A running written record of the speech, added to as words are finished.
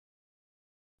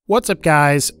What's up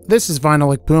guys, this is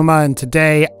VinylicPuma and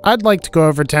today I'd like to go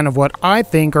over 10 of what I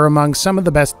think are among some of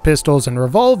the best pistols and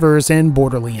revolvers in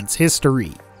Borderlands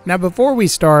history. Now before we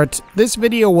start, this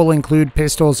video will include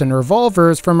pistols and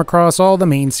revolvers from across all the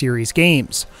main series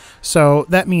games. So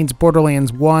that means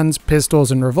Borderlands 1's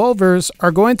pistols and revolvers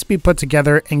are going to be put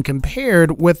together and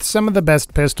compared with some of the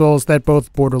best pistols that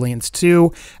both Borderlands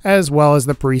 2 as well as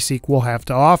the pre-sequel have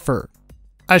to offer.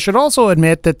 I should also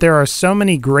admit that there are so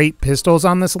many great pistols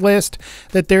on this list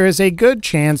that there is a good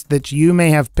chance that you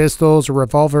may have pistols or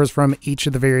revolvers from each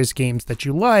of the various games that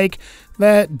you like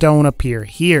that don't appear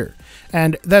here.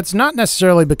 And that's not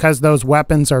necessarily because those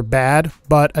weapons are bad,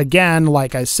 but again,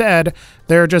 like I said,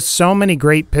 there are just so many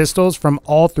great pistols from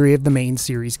all three of the main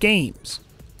series games.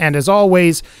 And as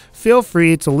always, feel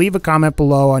free to leave a comment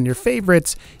below on your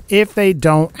favorites if they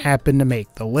don't happen to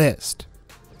make the list.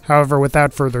 However,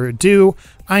 without further ado,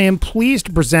 I am pleased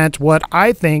to present what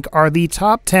I think are the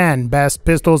top 10 best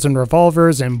pistols and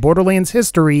revolvers in Borderlands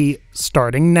history,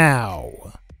 starting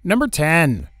now. Number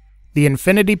 10. The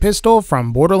Infinity Pistol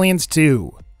from Borderlands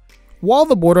 2. While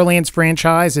the Borderlands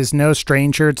franchise is no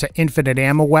stranger to infinite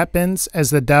ammo weapons,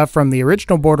 as the Dove from the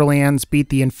original Borderlands beat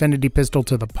the Infinity Pistol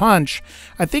to the punch,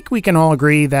 I think we can all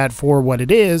agree that for what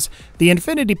it is, the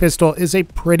Infinity Pistol is a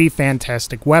pretty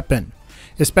fantastic weapon.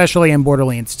 Especially in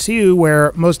Borderlands 2,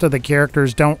 where most of the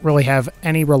characters don't really have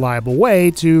any reliable way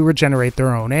to regenerate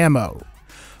their own ammo.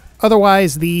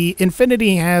 Otherwise, the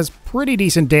Infinity has pretty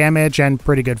decent damage and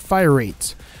pretty good fire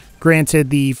rates. Granted,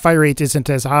 the fire rate isn't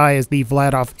as high as the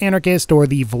Vladov Anarchist or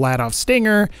the Vladov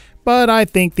Stinger, but I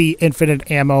think the infinite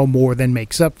ammo more than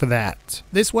makes up for that.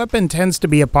 This weapon tends to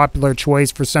be a popular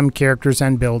choice for some characters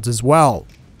and builds as well.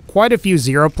 Quite a few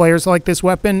Zero players like this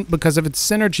weapon because of its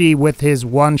synergy with his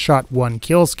one-shot,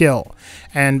 one-kill skill,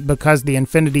 and because the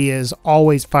Infinity is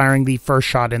always firing the first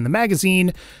shot in the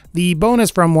magazine, the bonus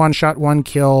from one-shot,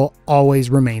 one-kill always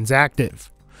remains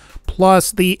active.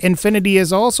 Plus, the Infinity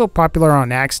is also popular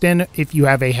on Axton if you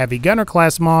have a Heavy Gunner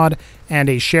class mod and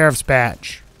a Sheriff's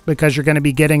Badge, because you're going to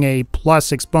be getting a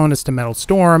 +6 bonus to Metal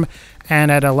Storm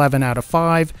and at 11 out of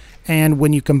 5, and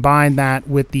when you combine that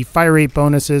with the fire rate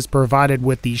bonuses provided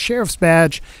with the Sheriff's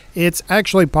Badge, it's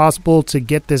actually possible to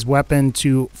get this weapon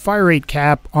to fire rate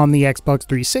cap on the Xbox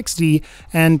 360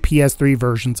 and PS3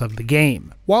 versions of the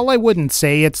game. While I wouldn't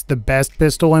say it's the best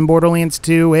pistol in Borderlands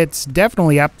 2, it's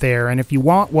definitely up there, and if you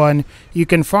want one, you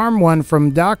can farm one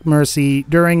from Doc Mercy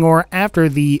during or after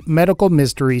the Medical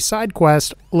Mystery side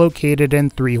quest located in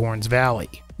Three Horns Valley.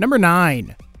 Number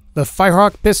 9. The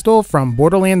Firehawk Pistol from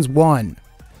Borderlands 1.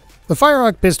 The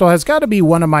Firehawk pistol has got to be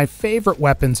one of my favorite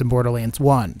weapons in Borderlands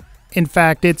 1. In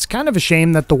fact, it's kind of a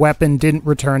shame that the weapon didn't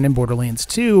return in Borderlands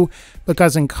 2,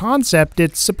 because in concept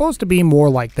it's supposed to be more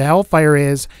like the Hellfire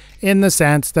is, in the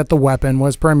sense that the weapon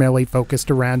was primarily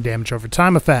focused around damage over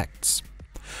time effects.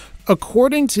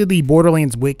 According to the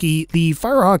Borderlands wiki, the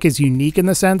Firehawk is unique in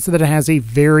the sense that it has a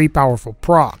very powerful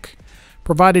proc.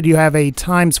 Provided you have a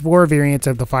 ×4 variant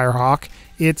of the Firehawk,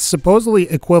 it's supposedly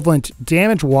equivalent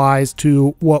damage-wise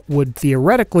to what would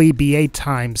theoretically be a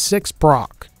 ×6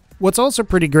 proc. What's also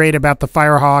pretty great about the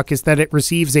Firehawk is that it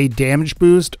receives a damage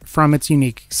boost from its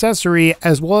unique accessory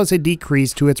as well as a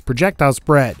decrease to its projectile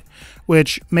spread,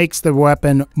 which makes the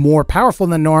weapon more powerful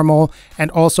than normal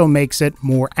and also makes it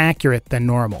more accurate than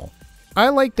normal. I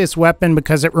like this weapon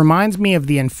because it reminds me of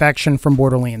the Infection from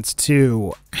Borderlands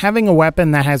 2. Having a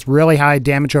weapon that has really high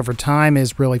damage over time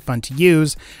is really fun to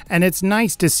use, and it's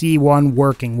nice to see one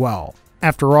working well.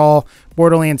 After all,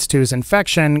 Borderlands 2's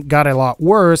Infection got a lot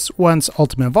worse once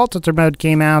Ultimate Voltator mode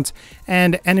came out,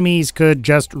 and enemies could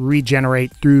just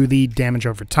regenerate through the damage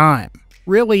over time.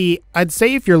 Really, I'd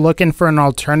say if you're looking for an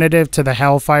alternative to the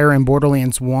Hellfire in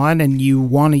Borderlands 1 and you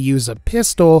want to use a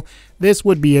pistol, this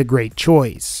would be a great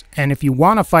choice. And if you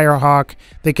want a Firehawk,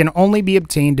 they can only be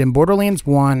obtained in Borderlands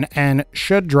 1 and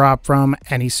should drop from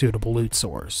any suitable loot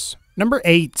source. Number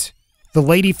 8. The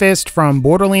Lady Fist from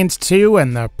Borderlands 2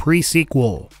 and the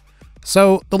pre-sequel.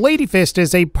 So, the Lady Fist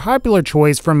is a popular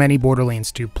choice for many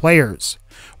Borderlands 2 players.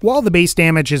 While the base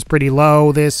damage is pretty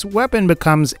low, this weapon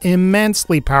becomes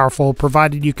immensely powerful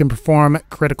provided you can perform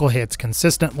critical hits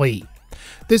consistently.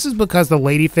 This is because the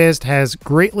Lady Fist has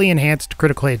greatly enhanced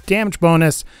critical hit damage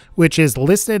bonus, which is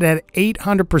listed at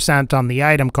 800% on the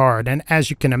item card, and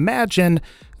as you can imagine,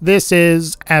 this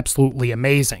is absolutely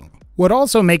amazing. What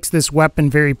also makes this weapon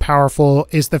very powerful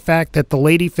is the fact that the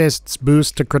Lady Fist's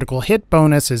boost to critical hit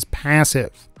bonus is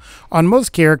passive. On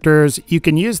most characters, you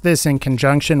can use this in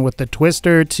conjunction with the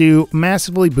Twister to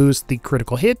massively boost the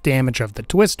critical hit damage of the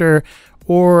Twister,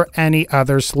 or any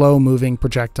other slow-moving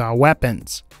projectile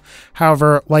weapons.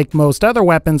 However, like most other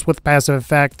weapons with passive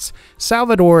effects,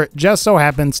 Salvador just so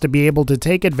happens to be able to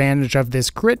take advantage of this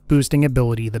crit boosting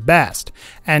ability the best,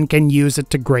 and can use it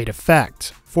to great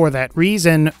effect. For that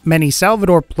reason, many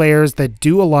Salvador players that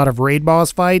do a lot of raid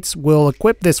boss fights will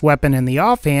equip this weapon in the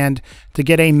offhand to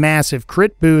get a massive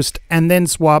crit boost and then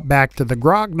swap back to the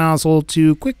Grog nozzle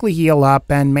to quickly heal up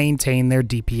and maintain their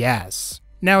DPS.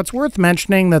 Now, it's worth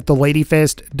mentioning that the Lady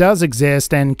Fist does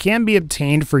exist and can be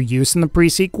obtained for use in the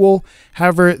pre-sequel.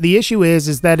 However, the issue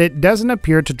is that it doesn't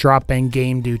appear to drop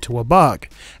in-game due to a bug.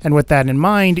 And with that in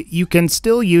mind, you can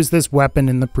still use this weapon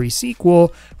in the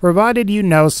pre-sequel, provided you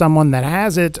know someone that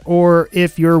has it, or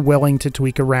if you're willing to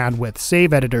tweak around with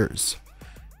save editors.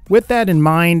 With that in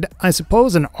mind, I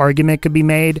suppose an argument could be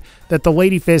made that the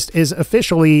Lady Fist is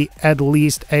officially at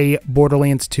least a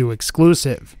Borderlands 2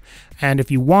 exclusive. And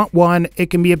if you want one, it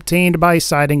can be obtained by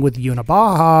siding with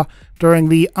Ynabaha during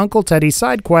the Uncle Teddy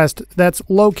side quest that's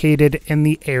located in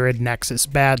the arid Nexus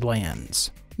Badlands.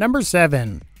 Number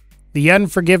 7. The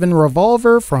Unforgiven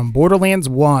Revolver from Borderlands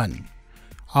 1.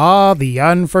 Ah, the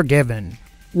Unforgiven.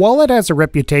 While it has a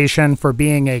reputation for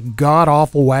being a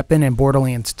god-awful weapon in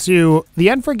Borderlands 2, the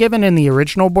Unforgiven in the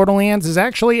original Borderlands is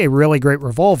actually a really great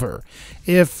revolver,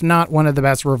 if not one of the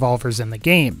best revolvers in the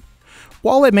game.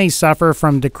 While it may suffer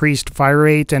from decreased fire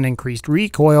rate and increased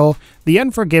recoil, the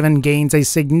Unforgiven gains a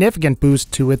significant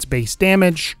boost to its base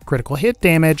damage, critical hit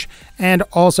damage, and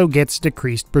also gets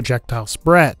decreased projectile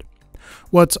spread.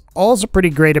 What's also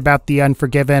pretty great about the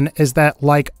Unforgiven is that,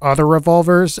 like other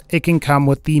revolvers, it can come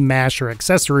with the Masher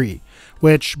accessory,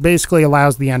 which basically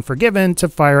allows the Unforgiven to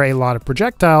fire a lot of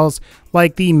projectiles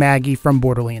like the Maggie from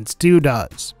Borderlands 2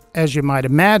 does. As you might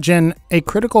imagine, a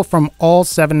critical from all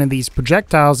 7 of these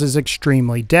projectiles is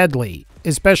extremely deadly,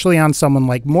 especially on someone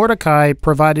like Mordecai,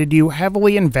 provided you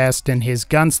heavily invest in his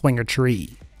gunslinger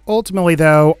tree. Ultimately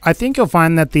though, I think you'll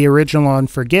find that the original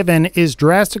Unforgiven is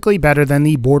drastically better than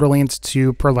the Borderlands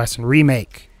 2 Pearlescent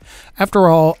remake. After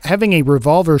all, having a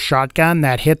revolver shotgun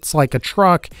that hits like a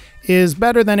truck is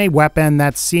better than a weapon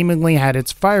that seemingly had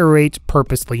its fire rate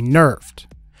purposely nerfed.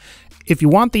 If you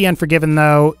want the Unforgiven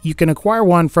though, you can acquire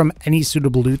one from any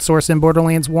suitable loot source in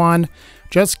Borderlands 1.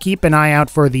 Just keep an eye out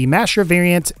for the Masher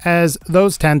variant, as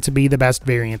those tend to be the best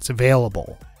variants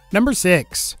available. Number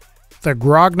 6. The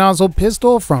Grog Nozzle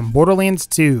Pistol from Borderlands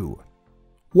 2.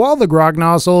 While the Grog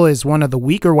Nozzle is one of the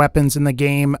weaker weapons in the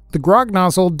game, the Grog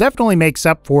Nozzle definitely makes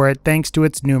up for it thanks to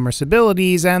its numerous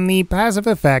abilities and the passive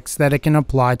effects that it can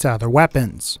apply to other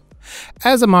weapons.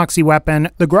 As a Moxie weapon,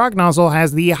 the Grog Nozzle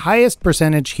has the highest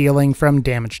percentage healing from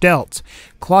damage dealt,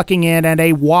 clocking in at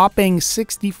a whopping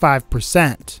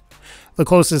 65%. The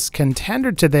closest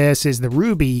contender to this is the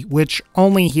Ruby, which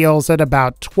only heals at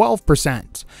about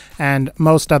 12%, and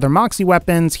most other Moxie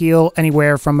weapons heal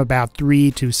anywhere from about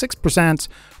 3 to 6%,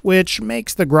 which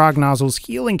makes the Grog Nozzle's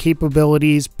healing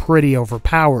capabilities pretty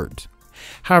overpowered.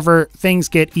 However, things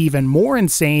get even more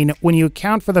insane when you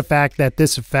account for the fact that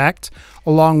this effect,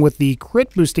 along with the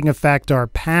crit boosting effect, are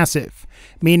passive,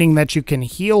 meaning that you can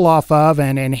heal off of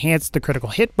and enhance the critical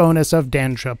hit bonus of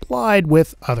damage applied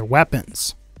with other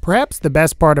weapons. Perhaps the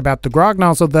best part about the Grog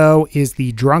Nozzle though is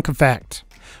the drunk effect.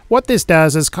 What this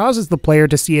does is causes the player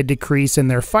to see a decrease in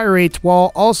their fire rate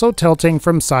while also tilting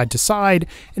from side to side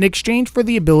in exchange for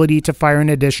the ability to fire an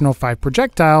additional 5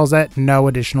 projectiles at no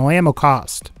additional ammo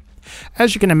cost.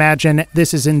 As you can imagine,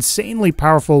 this is insanely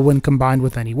powerful when combined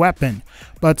with any weapon,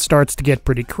 but starts to get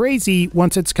pretty crazy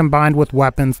once it's combined with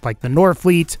weapons like the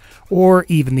Norfleet or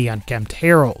even the Unkempt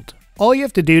Herald. All you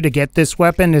have to do to get this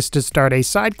weapon is to start a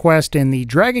side quest in the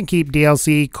Dragon Keep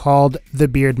DLC called The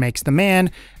Beard Makes the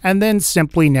Man, and then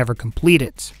simply never complete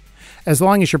it. As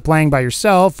long as you're playing by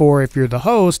yourself, or if you're the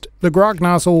host, the Grog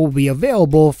Nozzle will be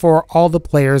available for all the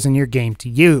players in your game to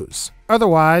use.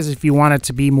 Otherwise, if you want it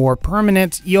to be more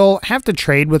permanent, you'll have to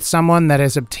trade with someone that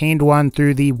has obtained one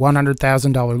through the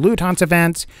 $100,000 Loot Hunt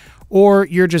event, or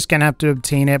you're just gonna have to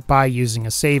obtain it by using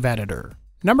a save editor.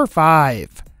 Number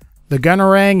 5. The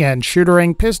Gunnerang and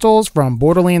Shooterang pistols from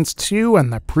Borderlands 2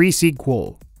 and the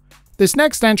pre-sequel. This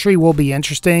next entry will be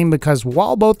interesting because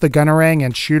while both the Gunnerang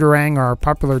and Shooterang are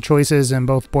popular choices in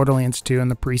both Borderlands 2 and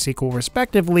the pre-sequel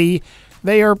respectively,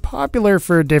 they are popular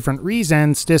for different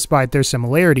reasons despite their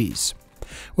similarities.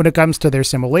 When it comes to their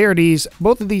similarities,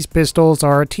 both of these pistols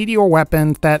are TDR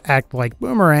weapons that act like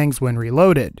boomerangs when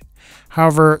reloaded.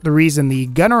 However, the reason the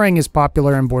Gunnerang is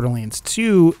popular in Borderlands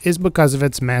 2 is because of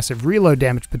its massive reload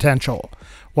damage potential,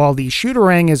 while the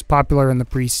Shooterang is popular in the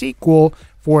pre-sequel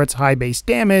for its high base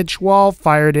damage while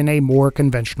fired in a more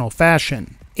conventional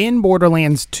fashion. In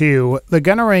Borderlands 2, the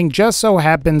Gunnerang just so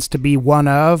happens to be one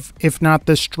of, if not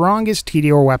the strongest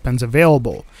TDR weapons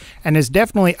available, and is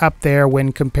definitely up there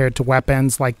when compared to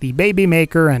weapons like the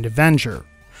Babymaker and Avenger.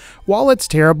 While it's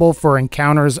terrible for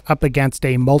encounters up against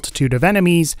a multitude of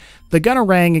enemies, the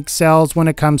Gunnerang excels when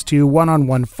it comes to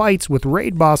one-on-one fights with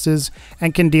raid bosses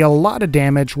and can deal a lot of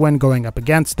damage when going up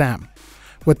against them.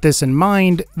 With this in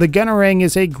mind, the Gunnerang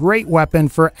is a great weapon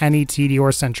for any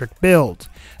TDR-centric build,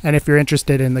 and if you're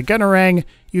interested in the Gunnerang,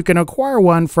 you can acquire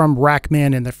one from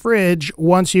Rackman in the Fridge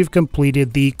once you've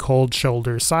completed the Cold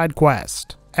Shoulder side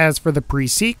quest. As for the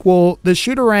pre-sequel, the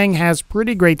Shooterang has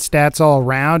pretty great stats all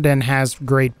around and has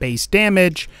great base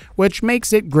damage, which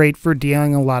makes it great for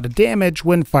dealing a lot of damage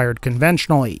when fired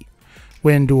conventionally.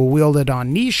 When dual-wielded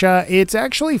on Nisha, it's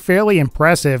actually fairly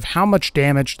impressive how much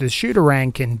damage the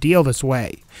Shooterang can deal this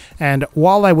way, and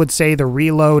while I would say the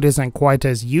reload isn't quite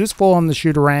as useful on the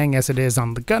Shooterang as it is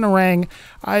on the Gunnerang,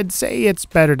 I'd say it's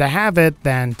better to have it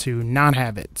than to not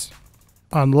have it.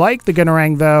 Unlike the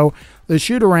Gunnerang though, the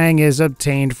Shooterang is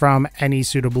obtained from any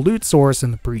suitable loot source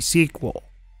in the pre-sequel.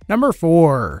 Number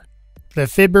 4. The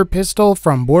Fibber pistol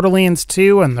from Borderlands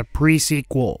 2 and the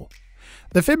pre-sequel.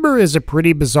 The Fibber is a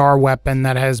pretty bizarre weapon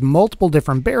that has multiple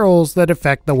different barrels that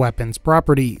affect the weapon's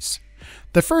properties.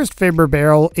 The first Fibber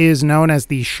barrel is known as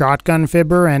the Shotgun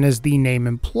Fibber, and as the name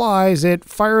implies, it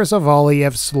fires a volley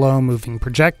of slow-moving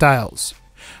projectiles.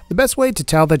 The best way to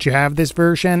tell that you have this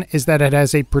version is that it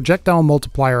has a projectile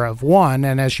multiplier of 1,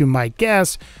 and as you might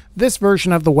guess, this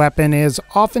version of the weapon is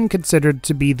often considered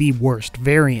to be the worst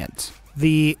variant.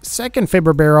 The second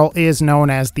Fibber barrel is known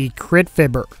as the Crit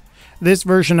Fibber. This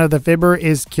version of the Fibber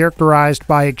is characterized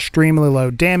by extremely low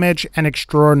damage and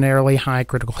extraordinarily high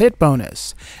critical hit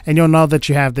bonus, and you'll know that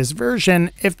you have this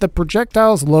version if the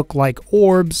projectiles look like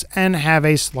orbs and have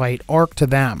a slight arc to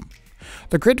them.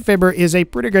 The Crit Fibber is a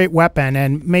pretty great weapon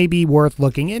and may be worth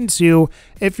looking into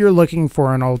if you're looking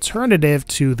for an alternative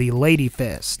to the Lady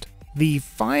Fist. The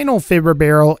final Fibber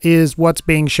barrel is what's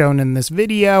being shown in this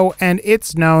video, and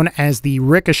it's known as the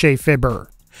Ricochet Fibber.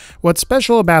 What's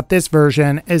special about this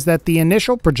version is that the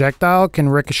initial projectile can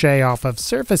ricochet off of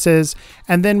surfaces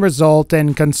and then result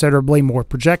in considerably more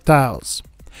projectiles.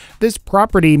 This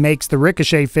property makes the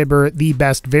Ricochet Fibber the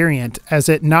best variant, as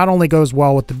it not only goes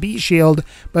well with the B-Shield,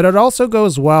 but it also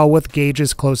goes well with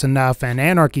Gage's Close Enough and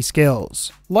Anarchy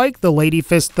skills. Like the Lady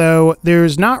Fist though,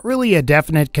 there's not really a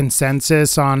definite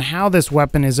consensus on how this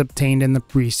weapon is obtained in the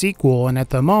pre-sequel, and at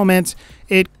the moment,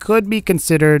 it could be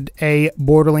considered a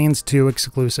Borderlands 2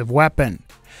 exclusive weapon.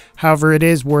 However, it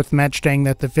is worth mentioning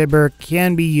that the Fibber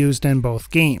can be used in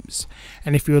both games,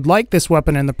 and if you would like this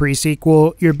weapon in the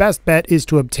pre-sequel, your best bet is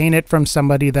to obtain it from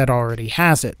somebody that already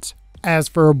has it. As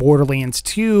for Borderlands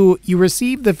 2, you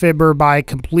receive the Fibber by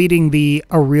completing the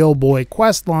A Real Boy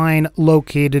questline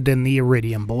located in the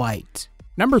Iridium Blight.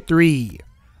 Number 3.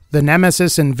 The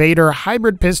Nemesis Invader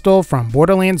Hybrid Pistol from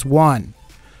Borderlands 1.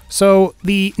 So,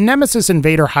 the Nemesis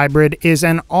Invader Hybrid is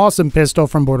an awesome pistol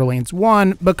from Borderlands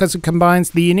 1 because it combines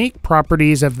the unique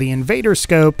properties of the Invader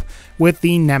scope with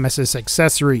the Nemesis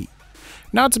accessory.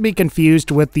 Not to be confused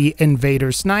with the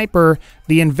Invader Sniper,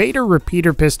 the Invader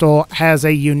Repeater Pistol has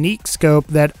a unique scope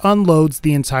that unloads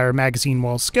the entire magazine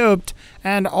while scoped,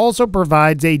 and also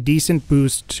provides a decent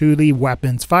boost to the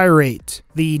weapon's fire rate.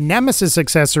 The Nemesis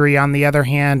accessory, on the other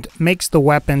hand, makes the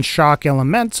weapon shock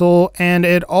elemental, and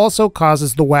it also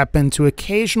causes the weapon to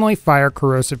occasionally fire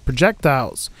corrosive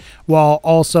projectiles, while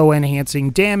also enhancing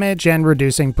damage and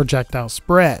reducing projectile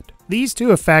spread. These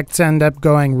two effects end up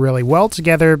going really well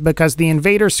together because the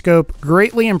Invader scope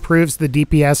greatly improves the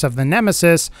DPS of the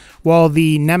Nemesis, while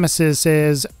the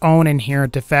Nemesis's own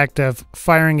inherent effect of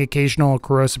firing occasional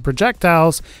corrosive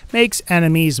projectiles makes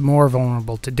enemies more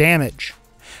vulnerable to damage.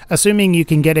 Assuming you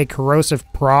can get a corrosive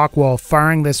proc while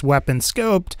firing this weapon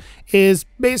scoped is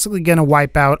basically going to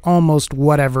wipe out almost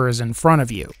whatever is in front of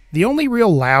you. The only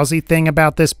real lousy thing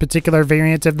about this particular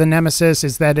variant of the Nemesis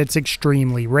is that it's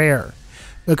extremely rare.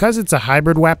 Because it's a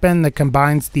hybrid weapon that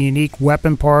combines the unique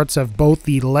weapon parts of both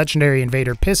the legendary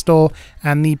Invader pistol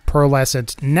and the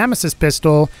pearlescent Nemesis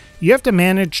pistol, you have to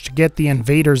manage to get the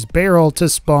Invader's barrel to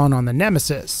spawn on the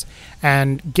Nemesis,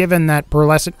 and given that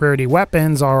pearlescent rarity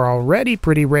weapons are already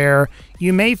pretty rare,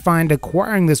 you may find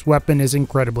acquiring this weapon is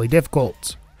incredibly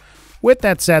difficult. With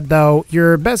that said though,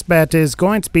 your best bet is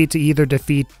going to be to either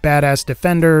defeat badass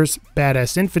defenders,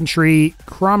 badass infantry,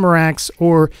 Cromorachs,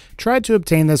 or try to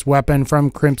obtain this weapon from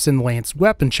Crimson Lance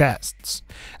weapon chests.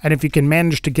 And if you can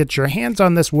manage to get your hands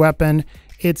on this weapon,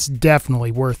 it's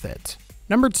definitely worth it.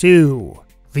 Number 2.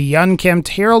 The Unkempt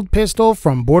Herald Pistol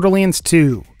from Borderlands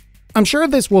 2. I'm sure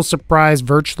this will surprise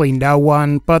virtually no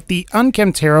one, but the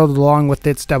Unkempt Herald along with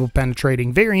its double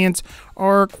penetrating variants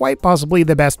are quite possibly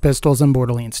the best pistols in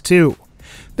Borderlands 2.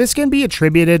 This can be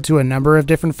attributed to a number of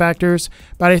different factors,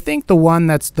 but I think the one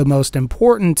that's the most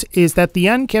important is that the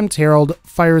Unkempt Herald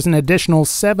fires an additional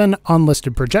 7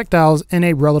 unlisted projectiles in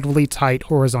a relatively tight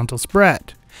horizontal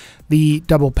spread. The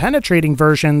double penetrating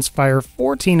versions fire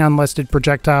 14 unlisted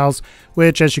projectiles,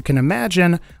 which, as you can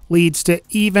imagine, leads to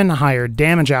even higher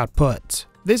damage output.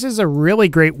 This is a really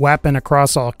great weapon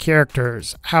across all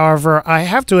characters, however, I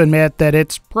have to admit that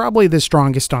it's probably the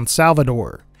strongest on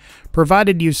Salvador.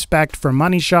 Provided you spec'd for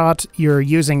Money Shot, you're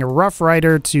using a Rough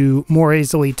Rider to more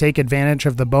easily take advantage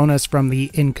of the bonus from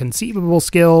the Inconceivable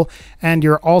skill, and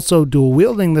you're also dual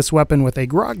wielding this weapon with a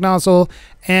Grog Nozzle,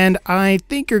 and I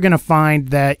think you're going to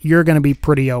find that you're going to be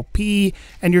pretty OP,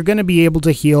 and you're going to be able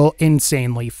to heal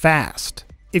insanely fast.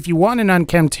 If you want an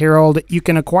Unkempt Herald, you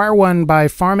can acquire one by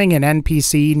farming an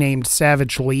NPC named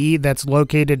Savage Lee that's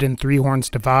located in Three Horns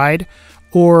Divide,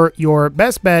 or your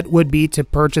best bet would be to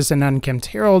purchase an Unkempt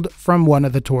Herald from one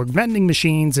of the Torg vending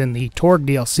machines in the Torg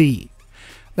DLC.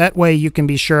 That way you can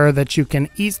be sure that you can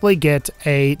easily get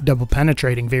a double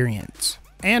penetrating variant.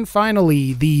 And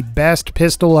finally, the best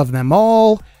pistol of them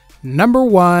all, number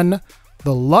 1,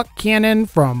 the Luck Cannon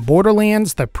from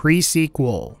Borderlands the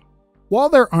pre-sequel. While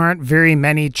there aren't very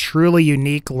many truly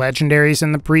unique legendaries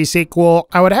in the pre-sequel,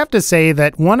 I would have to say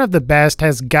that one of the best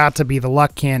has got to be the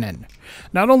Luck Cannon.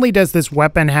 Not only does this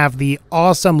weapon have the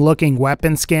awesome looking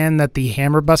weapon skin that the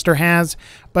Hammerbuster has,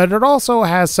 but it also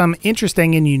has some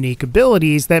interesting and unique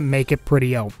abilities that make it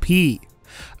pretty OP.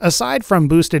 Aside from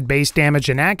boosted base damage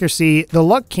and accuracy, the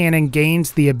Luck Cannon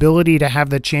gains the ability to have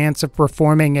the chance of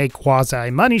performing a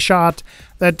quasi-money shot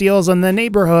that deals in the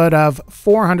neighborhood of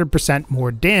 400%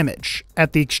 more damage,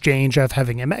 at the exchange of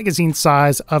having a magazine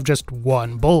size of just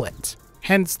 1 bullet.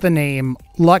 Hence the name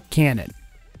Luck Cannon.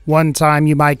 One time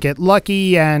you might get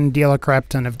lucky and deal a crap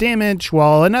ton of damage,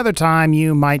 while another time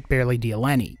you might barely deal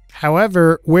any.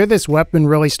 However, where this weapon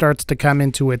really starts to come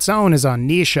into its own is on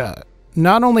Nisha.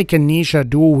 Not only can Nisha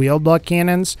dual-wield Luck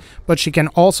Cannons, but she can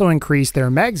also increase their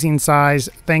magazine size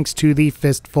thanks to the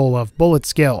Fistful of Bullets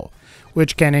skill,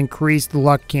 which can increase the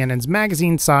Luck Cannon's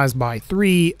magazine size by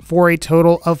 3 for a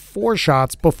total of 4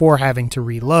 shots before having to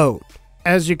reload.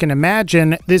 As you can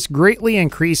imagine, this greatly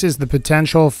increases the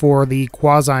potential for the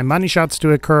quasi-money shots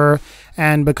to occur,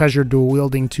 and because you're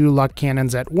dual-wielding 2 Luck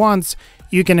Cannons at once,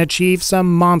 you can achieve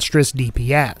some monstrous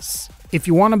DPS. If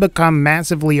you want to become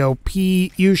massively OP,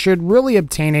 you should really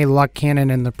obtain a Luck Cannon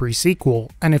in the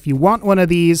pre-sequel, and if you want one of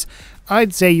these,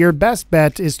 I'd say your best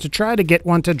bet is to try to get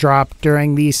one to drop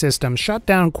during the System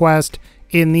Shutdown quest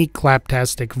in the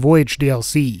Claptastic Voyage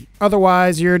DLC.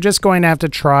 Otherwise, you're just going to have to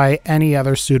try any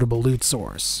other suitable loot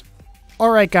source.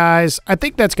 Alright guys, I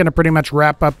think that's going to pretty much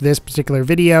wrap up this particular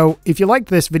video. If you liked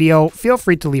this video, feel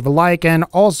free to leave a like, and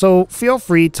also feel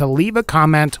free to leave a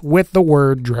comment with the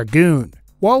word Dragoon.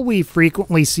 While we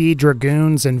frequently see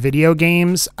Dragoons in video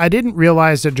games, I didn't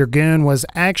realize a Dragoon was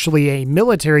actually a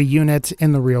military unit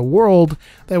in the real world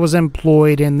that was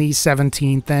employed in the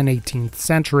 17th and 18th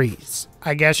centuries.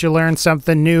 I guess you learn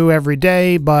something new every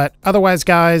day, but otherwise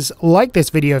guys, like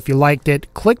this video if you liked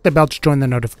it, click the bell to join the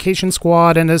notification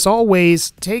squad, and as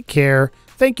always, take care,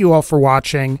 thank you all for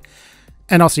watching,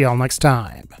 and I'll see y'all next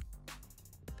time.